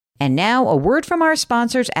And now, a word from our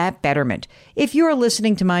sponsors at Betterment. If you're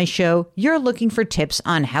listening to my show, you're looking for tips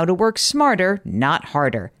on how to work smarter, not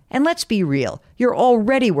harder. And let's be real, you're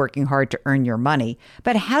already working hard to earn your money,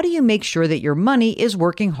 but how do you make sure that your money is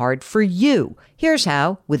working hard for you? Here's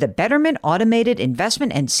how. With a Betterment automated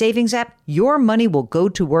investment and savings app, your money will go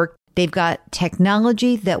to work. They've got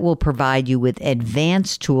technology that will provide you with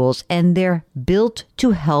advanced tools, and they're built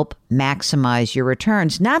to help maximize your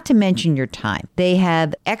returns, not to mention your time. They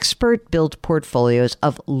have expert-built portfolios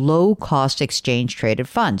of low-cost exchange-traded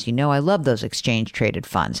funds. You know I love those exchange-traded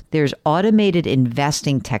funds. There's automated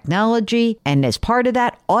investing technology, and as part of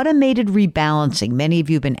that, automated rebalancing. Many of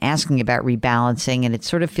you have been asking about rebalancing, and it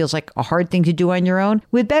sort of feels like a hard thing to do on your own.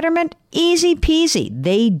 With Betterment, easy peasy.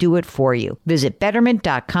 They do it for you. Visit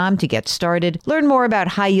Betterment.com to get started. Learn more about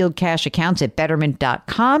high-yield cash accounts at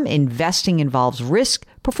Betterment.com. Investing involves risk.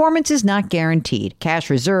 Performance is not guaranteed.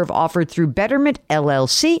 Cash reserve offered through Betterment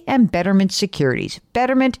LLC and Betterment Securities.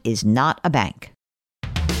 Betterment is not a bank.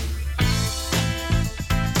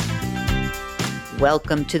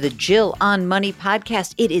 Welcome to the Jill on Money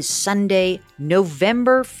podcast. It is Sunday,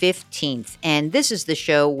 November 15th, and this is the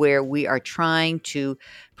show where we are trying to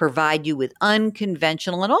provide you with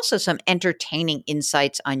unconventional and also some entertaining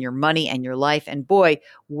insights on your money and your life. And boy,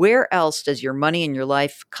 where else does your money and your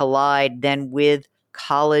life collide than with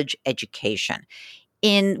college education?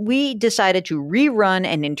 We decided to rerun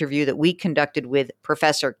an interview that we conducted with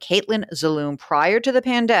Professor Caitlin Zaloom prior to the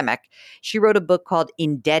pandemic. She wrote a book called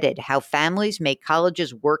Indebted: How Families Make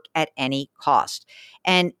Colleges Work at Any Cost.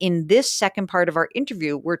 And in this second part of our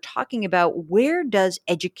interview, we're talking about where does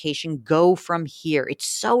education go from here? It's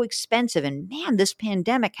so expensive. And man, this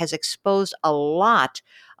pandemic has exposed a lot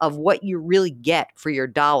of what you really get for your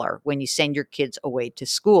dollar when you send your kids away to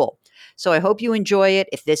school. So I hope you enjoy it.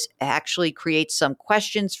 If this actually creates some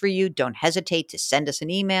questions for you, don't hesitate to send us an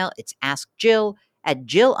email. It's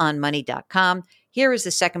askjill@jillonmoney.com. Here is the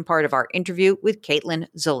second part of our interview with Caitlin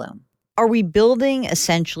Zaloom. Are we building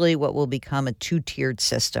essentially what will become a two-tiered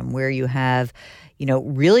system where you have,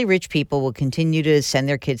 really rich people will continue to send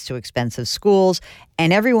their kids to expensive schools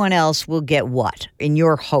and everyone else will get what, in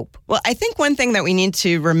your hope? Well, I think one thing that we need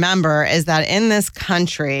to remember is that in this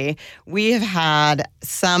country, we have had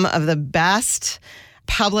some of the best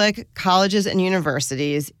public colleges and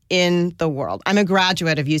universities in the world. I'm a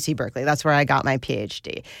graduate of UC Berkeley. That's where I got my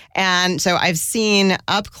PhD. And so I've seen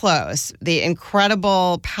up close the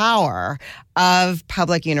incredible power of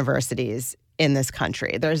public universities in this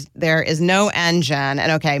country. There is no engine,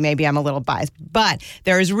 and okay, maybe I'm a little biased, but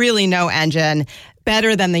there is really no engine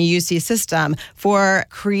better than the UC system for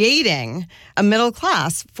creating a middle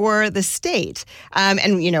class for the state.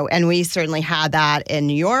 And we certainly had that in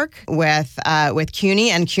New York with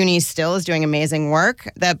CUNY, and CUNY still is doing amazing work.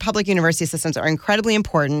 The public university systems are incredibly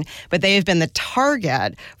important, but they have been the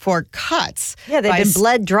target for cuts. Yeah, they've been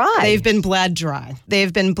bled dry. They've been bled dry.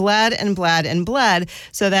 They've been bled and bled and bled,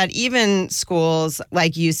 so that even schools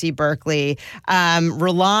like UC Berkeley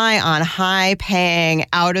rely on high-paying,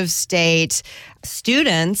 out-of-state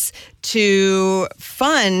students to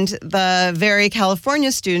fund the very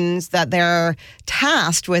California students that they're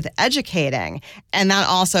tasked with educating. And that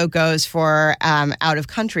also goes for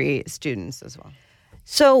out-of-country students as well.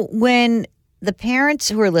 So when the parents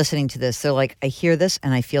who are listening to this, they're like, I hear this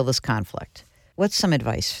and I feel this conflict. What's some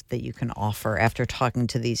advice that you can offer after talking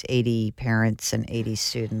to these 80 parents and 80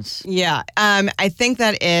 students? Yeah, I think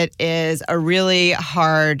that it is a really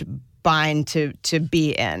hard bind to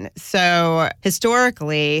be in. So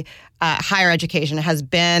historically, higher education has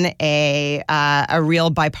been a real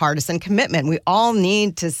bipartisan commitment. We all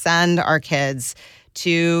need to send our kids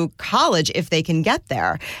to college if they can get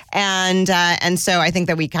there, and so I think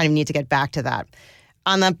that we kind of need to get back to that.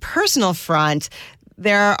 On the personal front,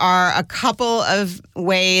 there are a couple of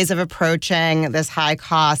ways of approaching this high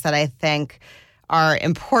cost that I think are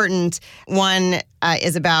important. One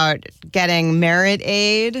is about getting merit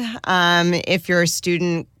aid if your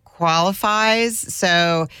student qualifies.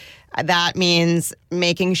 So that means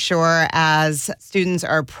making sure as students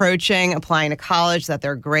are approaching applying to college that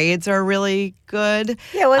their grades are really good.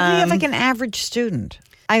 Yeah, well, if you have like an average student.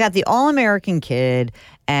 I got the all-American kid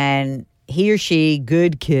and he or she,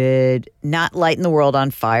 good kid, not lighting the world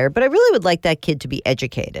on fire, but I really would like that kid to be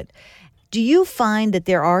educated. Do you find that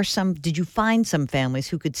did you find some families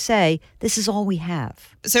who could say, this is all we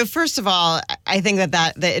have? So first of all, I think that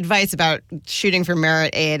the advice about shooting for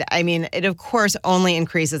merit aid, I mean, it of course only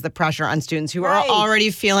increases the pressure on students who are already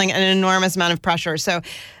feeling an enormous amount of pressure. So,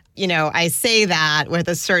 I say that with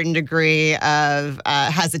a certain degree of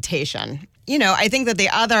hesitation. I think that the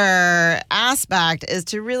other aspect is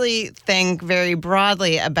to really think very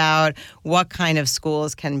broadly about what kind of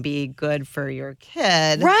schools can be good for your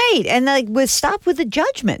kid. Right. And stop with the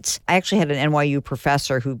judgments. I actually had an NYU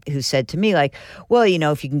professor who said to me, well,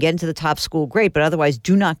 if you can get into the top school, great, but otherwise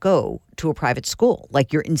do not go to a private school.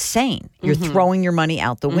 You're insane. You're throwing your money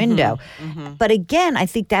out the window. But again, I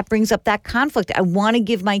think that brings up that conflict. I want to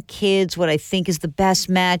give my kids what I think is the best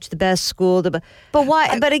match, the best school. But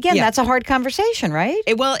why? But again, that's a hard conversation, right?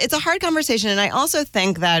 It's a hard conversation. And I also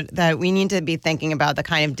think that we need to be thinking about the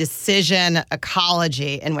kind of decision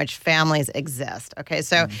ecology in which families exist. Okay,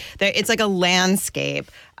 so it's like a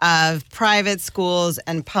landscape of private schools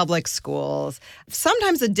and public schools.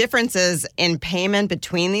 Sometimes the differences in payment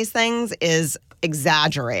between these things is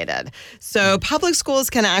exaggerated. So public schools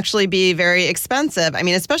can actually be very expensive. I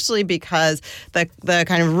mean, especially because the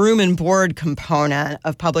kind of room and board component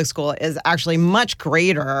of public school is actually much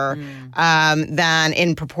greater than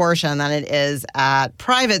in proportion than it is at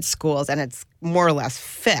private schools, and it's more or less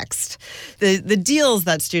fixed. The deals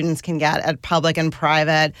that students can get at public and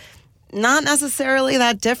private, not necessarily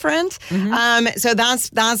that different. So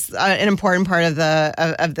that's an important part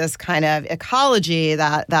of this kind of ecology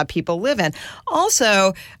that people live in.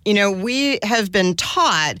 Also, we have been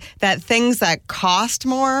taught that things that cost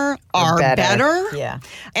more are better. Yeah.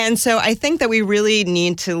 And so I think that we really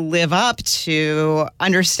need to live up to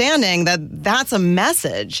understanding that that's a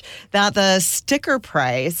message, that the sticker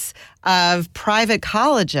price of private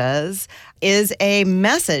colleges is a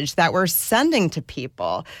message that we're sending to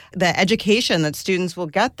people. The education that students will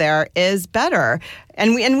get there is better.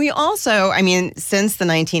 And we also, since the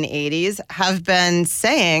 1980s, have been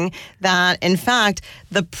saying that, in fact,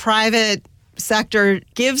 the private sector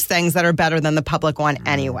gives things that are better than the public one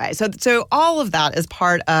anyway. So all of that is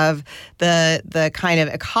part of the kind of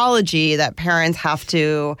ecology that parents have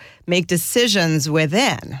to make decisions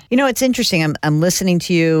within. It's interesting. I'm listening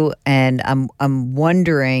to you, and I'm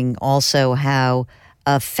wondering also how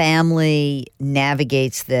a family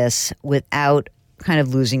navigates this without kind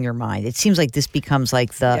of losing your mind. It seems like this becomes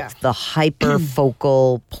like the hyper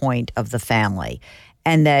focal point of the family,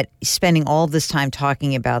 and that spending all this time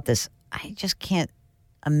talking about this, I just can't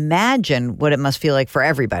imagine what it must feel like for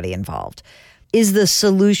everybody involved. Is the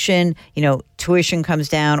solution, tuition comes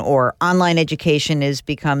down, or online education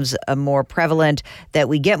becomes more prevalent, that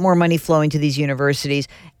we get more money flowing to these universities,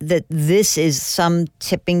 that this is some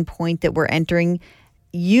tipping point that we're entering?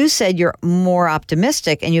 You said you're more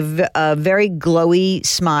optimistic, and you have a very glowy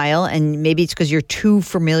smile, and maybe it's because you're too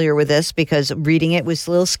familiar with this, because reading it was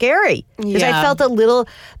a little scary. Because I felt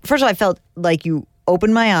first of all, I felt like you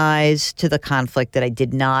opened my eyes to the conflict that I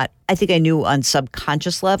think I knew on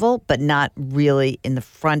subconscious level, but not really in the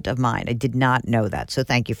front of mind. I did not know that. So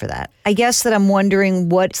thank you for that. I guess that I'm wondering,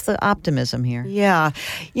 what's the optimism here? Yeah.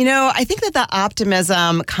 I think that the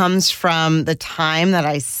optimism comes from the time that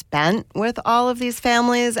I spent with all of these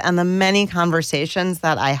families and the many conversations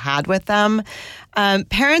that I had with them.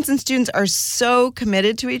 Parents and students are so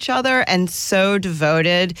committed to each other and so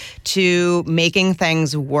devoted to making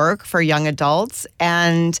things work for young adults.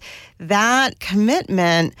 And that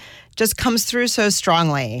commitment just comes through so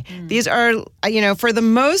strongly. These are, for the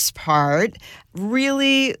most part,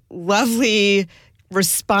 really lovely,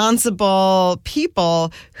 responsible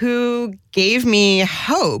people who gave me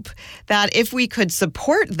hope that if we could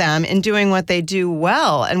support them in doing what they do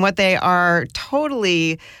well and what they are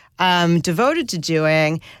totally devoted to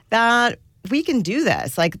doing, that we can do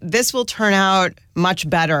this. This will turn out much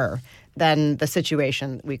better than the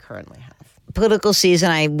situation we currently have. Political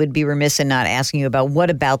season, I would be remiss in not asking you about, what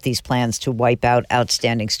about these plans to wipe out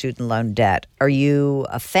outstanding student loan debt? Are you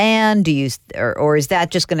a fan? Or is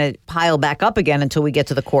that just going to pile back up again until we get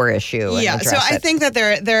to the core issue? Yeah, so I think that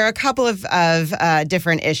there are a couple of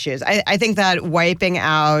different issues. I think that wiping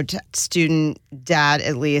out student debt,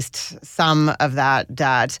 at least some of that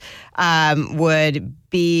debt, would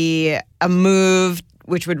be a move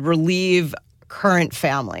which would relieve current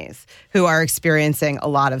families who are experiencing a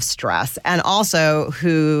lot of stress, and also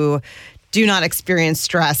who do not experience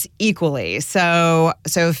stress equally. So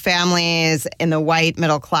families in the white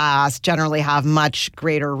middle class generally have much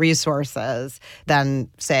greater resources than,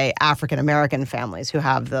 say, African American families who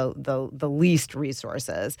have the least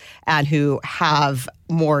resources and who have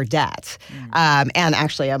more debt, and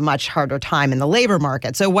actually a much harder time in the labor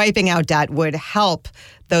market. So wiping out debt would help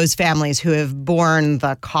those families who have borne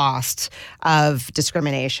the cost of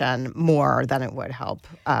discrimination more than it would help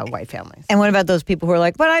white families. And what about those people who are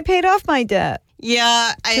like, but I paid off my debt?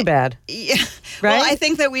 Yeah, Too bad. Yeah. Right? Well, I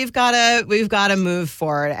think that we've got to move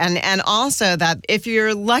forward, and also that if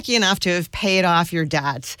you're lucky enough to have paid off your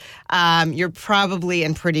debt, you're probably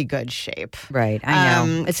in pretty good shape. Right, I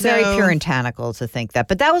know. It's very puritanical to think that.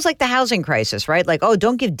 But that was like the housing crisis, right? Like, oh,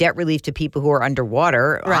 don't give debt relief to people who are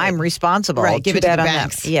underwater. Right. I'm responsible. Right, give it to the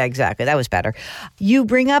banks. Yeah, exactly. That was better. You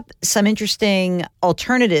bring up some interesting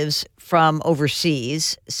alternatives from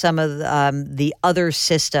overseas, some of the other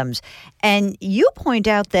systems. And you point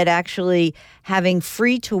out that actually having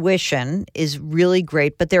free tuition is really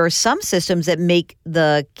great, but there are some systems that make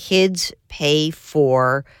the kids pay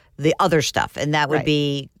for the other stuff, and that would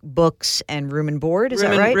be books and room and board. Is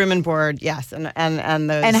that right? Room and board, yes, and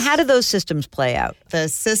those. And how do those systems play out? The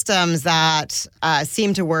systems that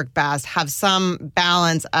seem to work best have some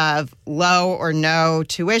balance of low or no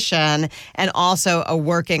tuition, and also a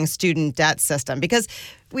working student debt system, because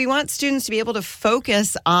we want students to be able to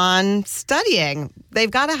focus on studying.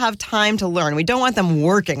 They've got to have time to learn. We don't want them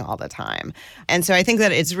working all the time. And so I think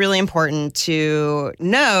that it's really important to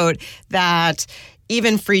note that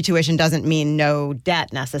even free tuition doesn't mean no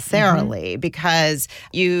debt necessarily, because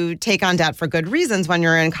you take on debt for good reasons when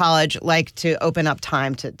you're in college, like to open up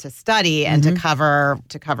time to study and to cover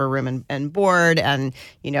room and board, and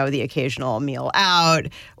the occasional meal out,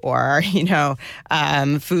 or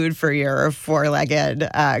food for your four-legged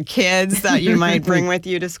kids that you might bring with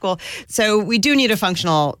you to school. So we do need a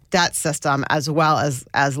functional debt system as well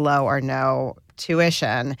as low or no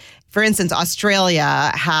tuition. For instance,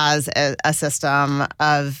 Australia has a system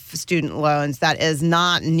of student loans that is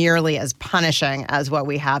not nearly as punishing as what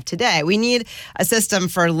we have today. We need a system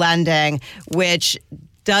for lending which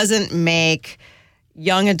doesn't make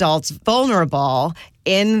young adults vulnerable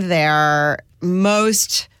in their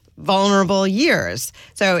most vulnerable years.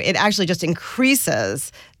 So it actually just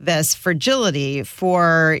increases this fragility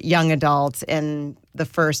for young adults in the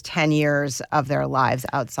first 10 years of their lives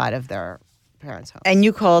outside of their parents' home. And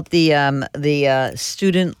you call it the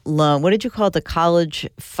student loan. What did you call it? The college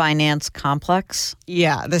finance complex?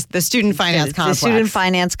 Yeah, the student finance complex. The student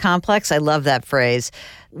finance complex. I love that phrase.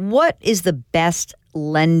 What is the best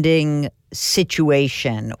lending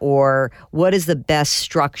situation, or what is the best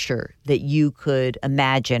structure that you could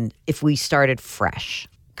imagine if we started fresh?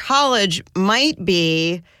 College might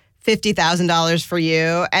be $50,000 for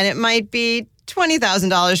you, and it might be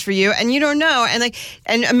 $20,000 for you, and you don't know.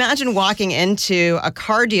 And imagine walking into a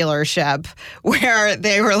car dealership where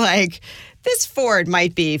they were like, this Ford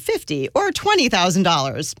might be $50,000 or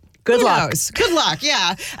 $20,000. Good luck. Good luck.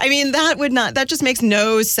 Yeah. I mean, that just makes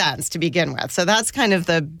no sense to begin with. So that's kind of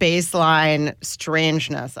the baseline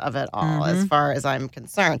strangeness of it all, as far as I'm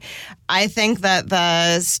concerned. I think that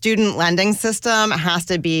the student lending system has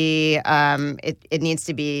to be, it needs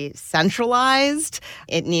to be centralized.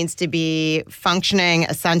 It needs to be functioning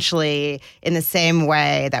essentially in the same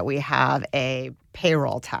way that we have a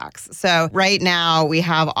payroll tax. So right now we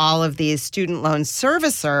have all of these student loan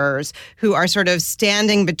servicers who are sort of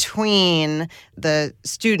standing between the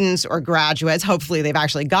students or graduates, hopefully they've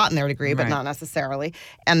actually gotten their degree, but not necessarily,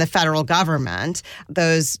 and the federal government.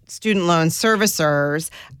 Those student loan servicers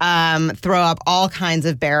throw up all kinds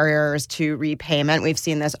of barriers to repayment. We've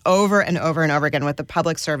seen this over and over and over again with the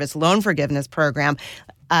Public Service Loan Forgiveness Program.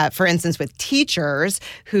 For instance, with teachers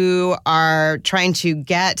who are trying to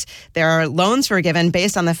get their loans forgiven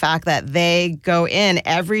based on the fact that they go in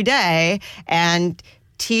every day and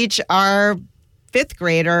teach our fifth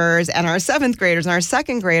graders and our seventh graders and our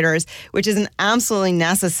second graders, which is an absolutely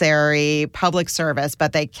necessary public service,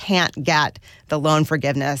 but they can't get the loan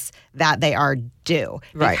forgiveness that they are due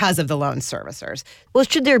because of the loan servicers. Well,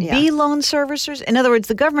 should there be loan servicers? In other words,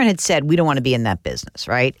 the government had said, we don't want to be in that business,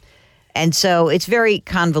 right? And so it's very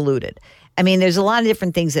convoluted. I mean, there's a lot of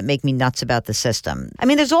different things that make me nuts about the system. I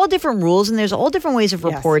mean, there's all different rules, and there's all different ways of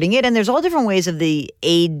reporting it, and there's all different ways of the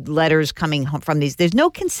aid letters coming from these. There's no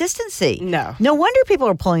consistency. No. No wonder people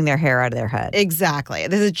are pulling their hair out of their head. Exactly.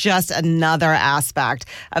 This is just another aspect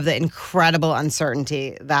of the incredible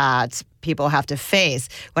uncertainty that people have to face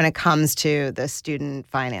when it comes to the student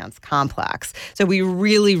finance complex. So we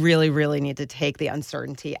really, really, really need to take the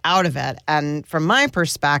uncertainty out of it. And from my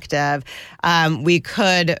perspective, we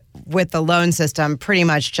could, with the loan system, pretty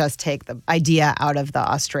much just take the idea out of the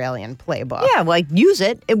Australian playbook. Yeah, like use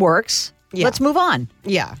it. It works. Yeah. Let's move on.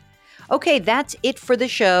 Yeah. Okay, that's it for the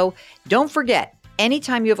show. Don't forget,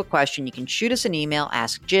 anytime you have a question, you can shoot us an email,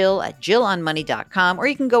 ask Jill at jillonmoney.com, or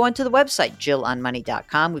you can go onto the website,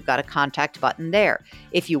 jillonmoney.com. We've got a contact button there.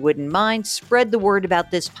 If you wouldn't mind, spread the word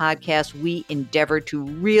about this podcast. We endeavor to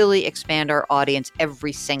really expand our audience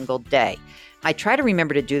every single day. I try to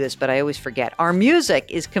remember to do this, but I always forget. Our music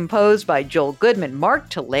is composed by Joel Goodman. Mark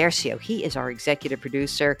Talercio, he is our executive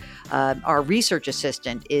producer. Our research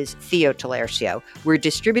assistant is Theo Talercio. We're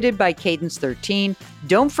distributed by Cadence 13.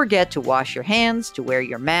 Don't forget to wash your hands, to wear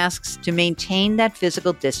your masks, to maintain that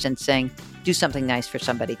physical distancing. Do something nice for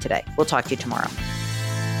somebody today. We'll talk to you tomorrow.